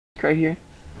right here.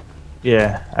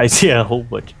 Yeah, I see a whole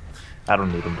bunch. I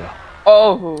don't need them though.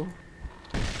 Oh.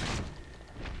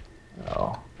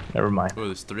 Oh, never mind. Oh,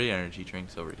 there's 3 energy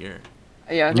drinks over here.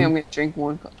 Yeah, I think I'm gonna drink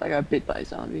one 'cause I got bit by a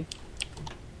zombie.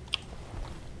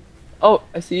 Oh,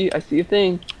 I see a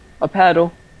thing. A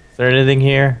paddle. Is there anything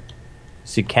here? I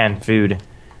see canned food.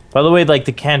 By the way, like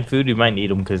the canned food, we might need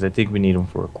them because I think we need them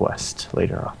for a quest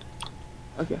later on.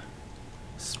 Okay.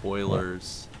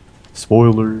 Spoilers.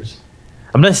 Spoilers.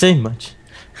 I'm not saying much.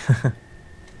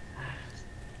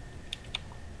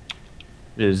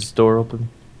 Is the door open?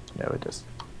 No, it does.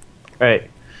 Alright.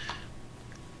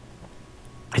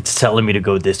 It's telling me to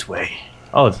go this way.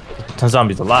 Oh, the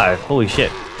zombie's alive. Holy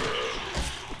shit.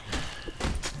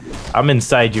 I'm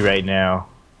inside you right now,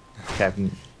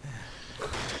 Captain.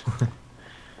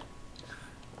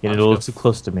 Getting a little too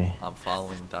close to me. I'm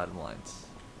following dotted lines.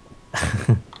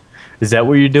 Is that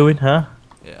what you're doing, huh?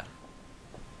 Yeah.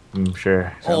 I'm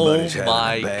sure. Oh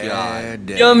my god.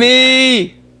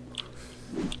 Yummy!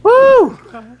 Woo!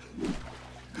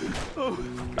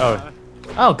 Oh.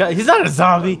 Oh god, he's not a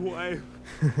zombie. My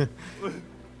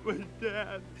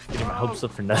dad. Getting my hopes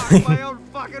up for nothing. My own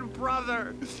fucking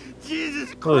brother. Jesus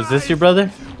Christ. Oh, is this your brother?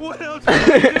 What else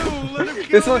can I do? Let him kill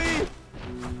This one- me.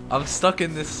 I'm stuck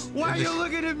in this, Why are you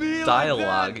looking at me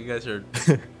dialogue. like You guys are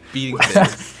beating that?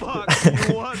 things. Fuck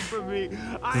you want from me?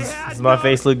 I had Does my no-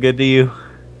 face look good to you?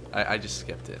 I just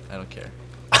skipped it. I don't care.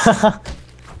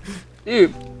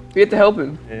 Dude, we have to help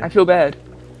him. Yeah. I feel bad.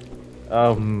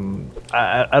 I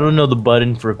don't know the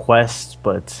button for quests,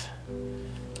 but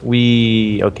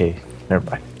we okay. Never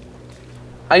mind.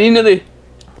 I need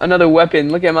another weapon.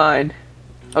 Look at mine.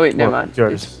 Oh wait, never What? mind.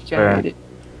 Yours. It's generated.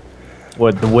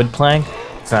 What, the wood plank?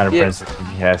 It's not a Yeah. present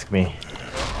if you ask me.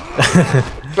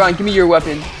 Brian, give me your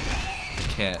weapon.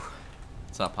 Can't.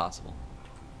 It's not possible.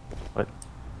 What?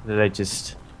 Did I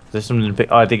just... Is there something to pick?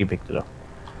 Oh, I think you picked it up.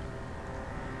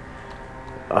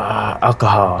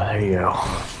 Alcohol. There you go.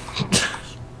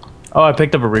 Oh, I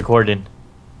picked up a recording.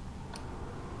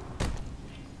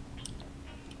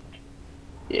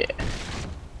 Yeah.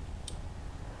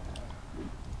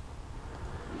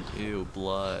 Ew,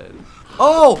 blood.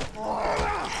 Oh!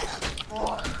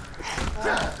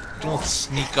 Don't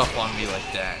sneak up on me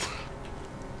like that.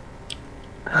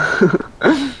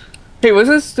 Hey, was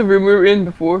this the room we were in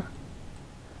before?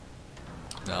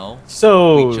 No?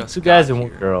 So, We just 2 guys got and 1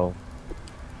 here. girl.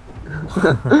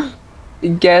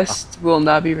 Guest will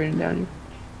not be written down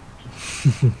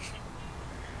here.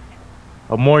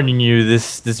 I'm warning you,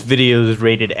 this video is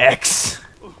rated X.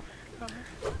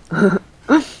 Oh,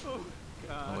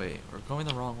 wait, we're going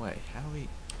the wrong way. How do we...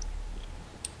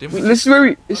 Didn't we This is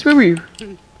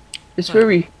where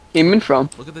we came in from.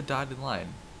 Look at the dotted line.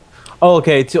 Oh,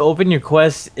 okay, to open your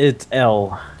quest, it's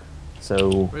L.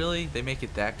 So, Really? They make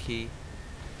it that key?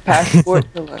 Passport.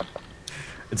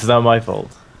 it's not my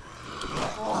fault.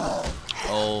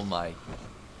 Oh my...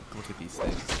 Look at these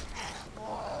things.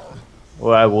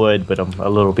 Well, I would, but I'm a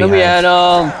little Let behind. me add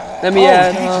Let me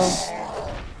add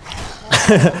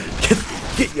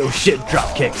Get your shit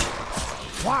drop kicked.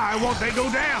 Why won't they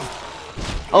go down?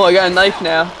 Oh, I got a knife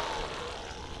now.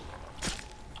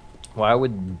 Why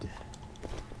would...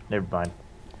 Never mind.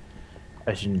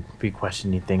 I shouldn't be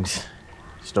questioning things.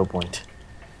 There's no point.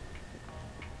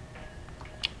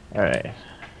 Alright.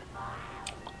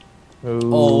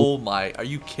 Oh my... Are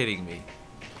you kidding me?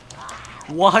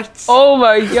 What? Oh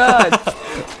my god!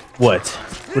 What?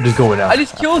 What is going on? I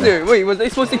just killed her. Wait, was I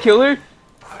supposed to kill her?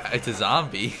 It's a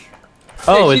zombie.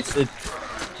 Oh, Hey, it's...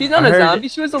 She's not I a heard zombie.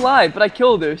 She was alive, but I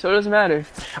killed her, so it doesn't matter.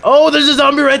 Oh, there's a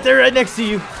zombie right there, right next to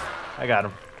you. I got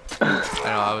him. I know,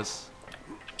 I was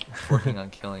working on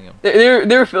killing him. They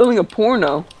were filming a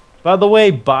porno. By the way,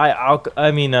 buy alcohol.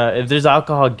 I mean, if there's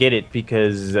alcohol, get it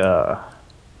because that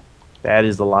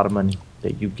is a lot of money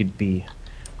that you could be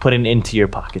putting into your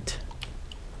pocket.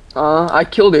 I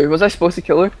killed her. Was I supposed to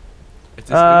kill her? It's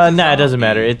a Nah, it doesn't zombie.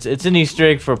 matter. It's an Easter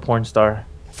egg for a porn star.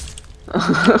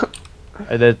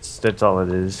 That's all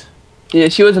it is. Yeah,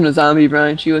 she wasn't a zombie,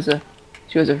 Brian. She was a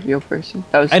real person.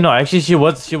 That was. I know. Actually, she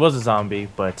was a zombie,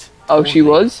 but Oh, she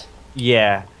was.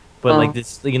 yeah. But Oh. like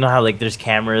this, you know how like there's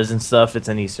cameras and stuff. It's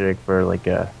an Easter egg for like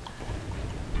a.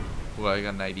 Well, I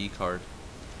got an ID card.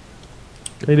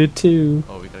 I did too.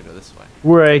 Oh, we gotta go this way.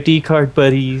 We're ID card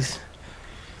buddies.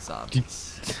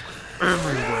 Zombies.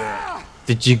 Everywhere.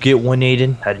 Did you get one,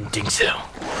 Aidan? I didn't think so.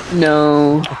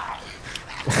 No.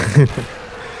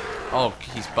 Oh,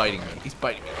 he's biting me. He's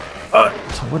biting me.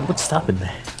 So what's stopping me?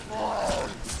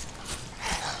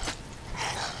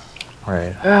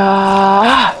 Alright,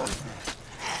 Ah.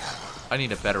 I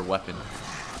need a better weapon.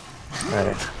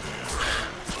 alright.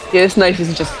 Yeah, this knife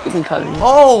isn't cutting.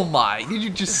 Oh my! Did you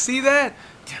just see that?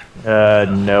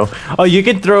 No. Oh, you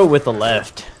can throw it with the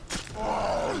left.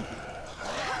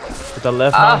 With the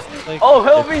left mouse click. Oh,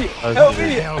 help me! Help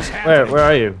me! Where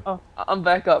are you? Oh, I'm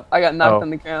back up. I got knocked Oh. on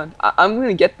the ground. I'm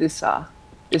gonna get this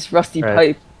rusty Right.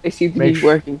 pipe. They seem to Make be su-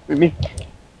 working for me.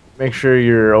 Make sure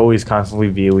you're always constantly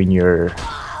viewing your.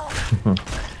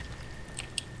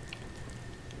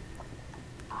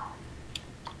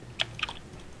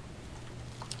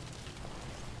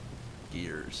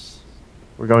 Gears.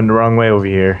 We're going the wrong way over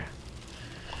here.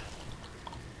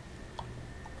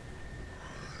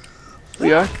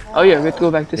 We are? Oh yeah, we have to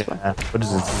go back this way. Yeah. What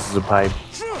is this? This is a pipe.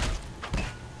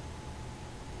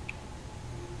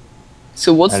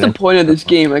 So what's the Aidan. point of this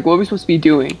game? Like, what are we supposed to be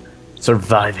doing?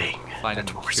 Surviving. Finding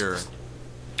the cure.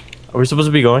 Are we supposed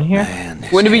to be going here? Man,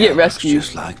 this When did we get hell looks rescued?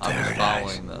 Just like I'm just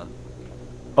paradise. following the.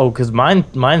 Oh, cause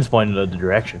mine's pointed the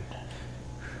direction.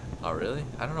 Oh really?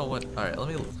 I don't know what. All right, let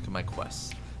me look at my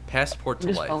quests. Passport I'm to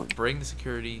just life. following. Bring the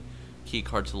security key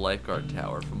card to the lifeguard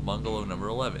tower from bungalow number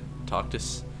 11. Talk to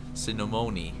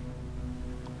Cinnamoni.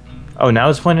 Oh, now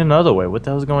it's pointing another way. What the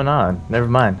hell's going on? Never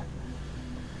mind.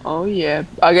 Oh yeah,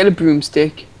 I got a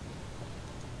broomstick.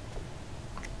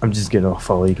 I'm just gonna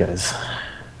follow you guys.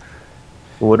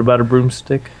 What about a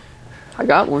broomstick? I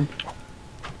got one.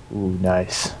 Ooh,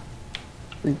 nice.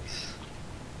 Thanks.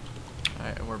 All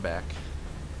right, and we're back.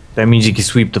 That means you can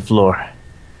sweep the floor.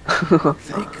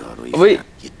 Thank God we Wait. found-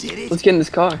 You did it? Let's get in this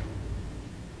car.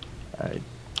 Alright.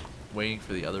 Waiting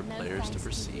for the other players to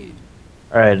proceed.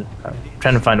 Alright. I'm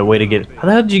trying to find a way to get. How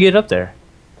the hell did you get up there?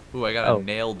 Ooh, I got Oh. a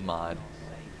nailed mod.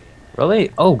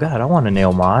 Really? Oh god, I want a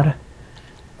nail mod.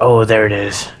 Oh, there it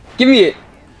is. Give me it.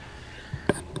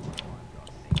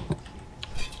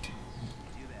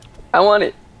 I want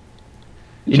it.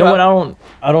 You know what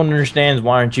I don't understand is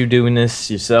why aren't you doing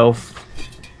this yourself?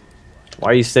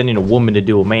 Why are you sending a woman to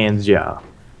do a man's job?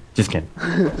 Just kidding.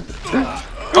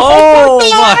 Oh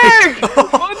my!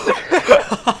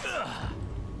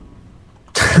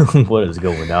 What is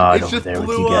going on It over just there with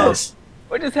blew you up. guys?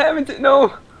 What just happened to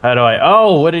no? How do I?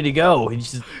 Oh, where did he go? He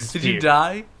just Did you disappeared.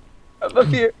 die? I'm up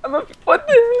here. I'm up. What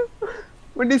the hell?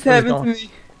 What just happened to going- me?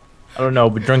 I don't know,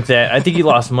 but drunk that. I think he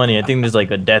lost money. I think there's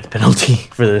like a death penalty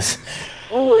for this.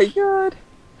 Oh my god.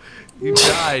 You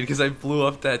died because I blew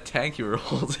up that tank you were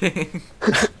holding.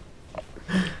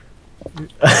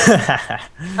 I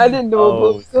didn't know Oh,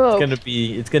 what was up.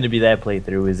 it's gonna be that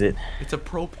playthrough, is it? It's a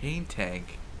propane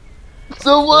tank.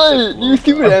 So what? You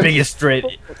see what Our happened? biggest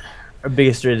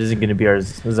threat isn't gonna be our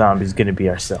zombies. Gonna be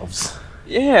ourselves.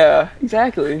 Yeah,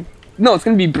 exactly. No, it's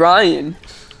gonna be Brian.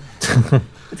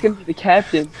 It's gonna be the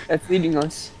captain that's leading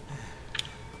us.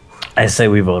 I say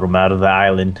we vote him out of the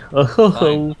island. Oh,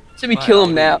 Fine. Should we Fine, kill I'll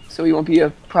him now leave. so he won't be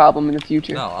a problem in the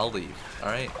future? No, I'll leave. All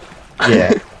right.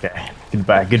 yeah. Okay.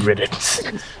 Goodbye. Good riddance.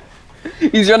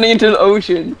 He's running into the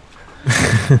ocean.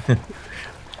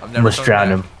 I'm never Must drown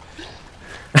coming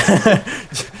back.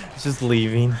 him. Just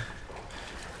leaving.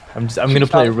 I'm gonna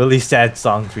play a really sad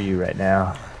song for you right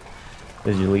now.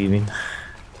 As you're leaving.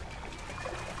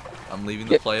 I'm leaving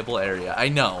the playable area. I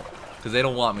know, because they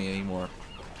don't want me anymore.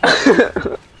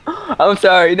 I'm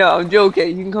sorry. No, I'm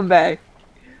joking. You can come back.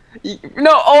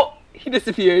 No. Oh, he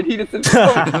disappeared. He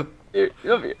disappeared. Here,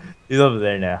 over here. He's over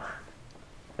there now.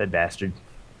 That bastard.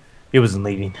 He wasn't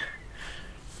leaving.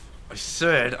 I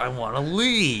said I want to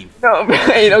leave. No,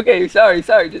 Brian. Okay, sorry.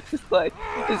 Just play.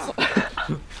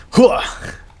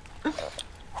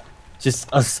 Just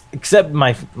accept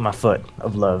my foot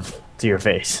of love to your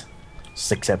face.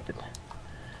 Just accept it.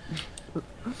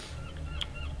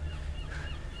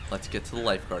 Let's get to the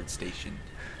lifeguard station.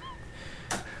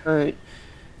 All right.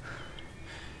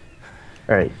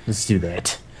 All right, let's do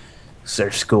that.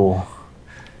 Surf school.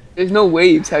 There's no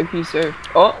waves. How can you surf?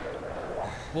 Oh,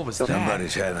 What was that?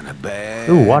 Somebody's having a bad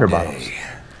Ooh, water day. bottles.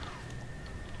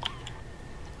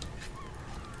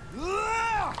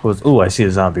 Ooh, I see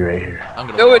a zombie right here. I'm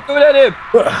gonna. do it. Do it at him.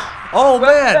 Oh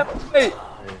man! Wait.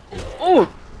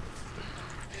 Oh.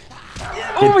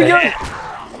 Oh my god.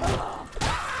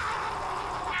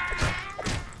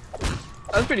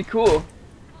 That's pretty cool.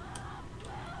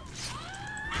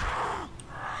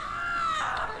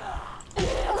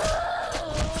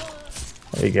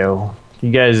 There you go.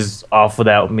 You guys off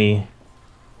without me.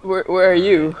 Where are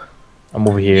you? I'm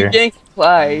over You here. gang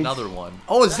supplies. Another one.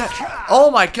 Oh, is that?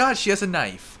 Oh my God! She has a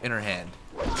knife in her hand.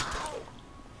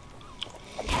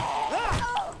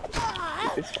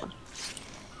 This one.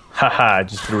 Haha, I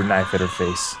just threw a knife at her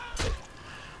face.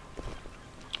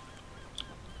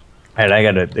 Alright, I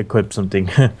gotta equip something.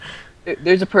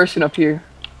 There's a person up here.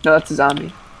 No, that's a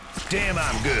zombie. Damn,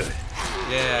 I'm good.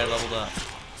 Yeah, I leveled up.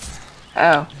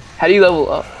 Ow. How do you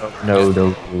level up? No, You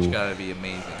no. gotta be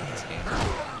amazing in this game.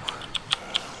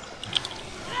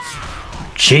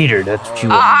 Cheater, that's what you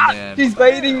Oh, are. man. She's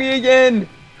biting me again.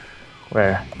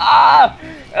 Where? Ah!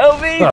 Help me!